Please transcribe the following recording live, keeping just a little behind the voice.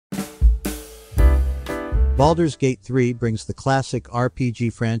Baldur's Gate 3 brings the classic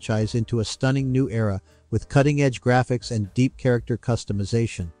RPG franchise into a stunning new era with cutting-edge graphics and deep character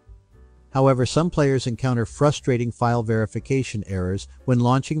customization. However, some players encounter frustrating file verification errors when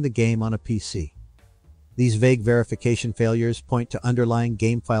launching the game on a PC. These vague verification failures point to underlying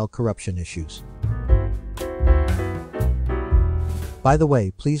game file corruption issues. By the way,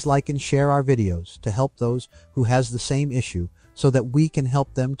 please like and share our videos to help those who has the same issue so that we can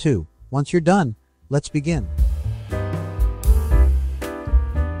help them too. Once you're done, let's begin.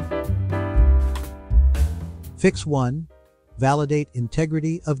 Fix 1. Validate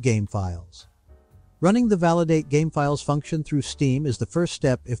integrity of game files. Running the Validate Game Files function through Steam is the first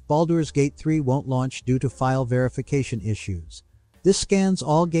step if Baldur's Gate 3 won't launch due to file verification issues. This scans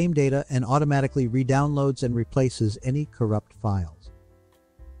all game data and automatically re-downloads and replaces any corrupt files.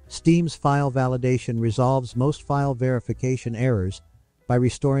 Steam's file validation resolves most file verification errors by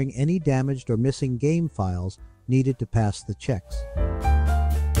restoring any damaged or missing game files needed to pass the checks.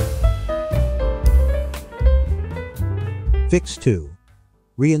 Fix 2.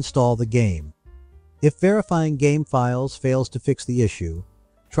 Reinstall the game. If verifying game files fails to fix the issue,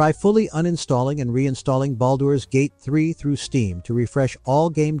 try fully uninstalling and reinstalling Baldur's Gate 3 through Steam to refresh all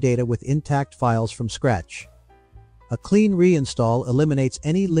game data with intact files from scratch. A clean reinstall eliminates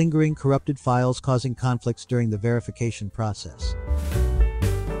any lingering corrupted files causing conflicts during the verification process.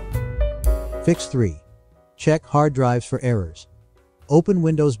 Fix 3. Check hard drives for errors. Open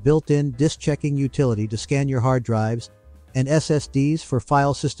Windows' built-in disk checking utility to scan your hard drives and SSDs for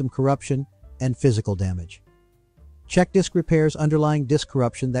file system corruption and physical damage. Check disk repairs underlying disk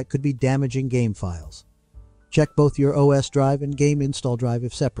corruption that could be damaging game files. Check both your OS drive and game install drive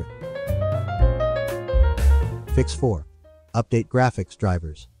if separate. Fix 4. Update graphics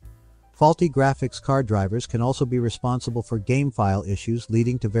drivers. Faulty graphics card drivers can also be responsible for game file issues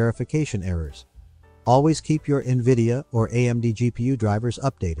leading to verification errors. Always keep your NVIDIA or AMD GPU drivers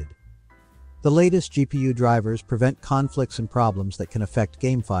updated. The latest GPU drivers prevent conflicts and problems that can affect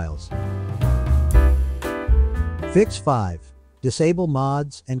game files. Fix 5. Disable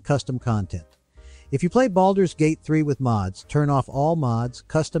mods and custom content. If you play Baldur's Gate 3 with mods, turn off all mods,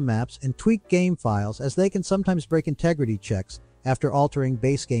 custom maps, and tweak game files as they can sometimes break integrity checks after altering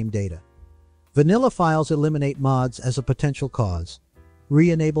base game data. Vanilla files eliminate mods as a potential cause.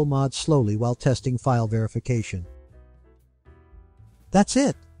 Re-enable mods slowly while testing file verification. That's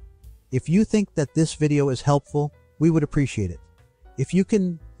it. If you think that this video is helpful, we would appreciate it. If you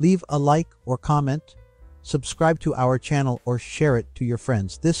can leave a like or comment, subscribe to our channel or share it to your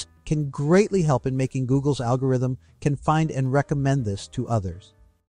friends. This can greatly help in making Google's algorithm can find and recommend this to others.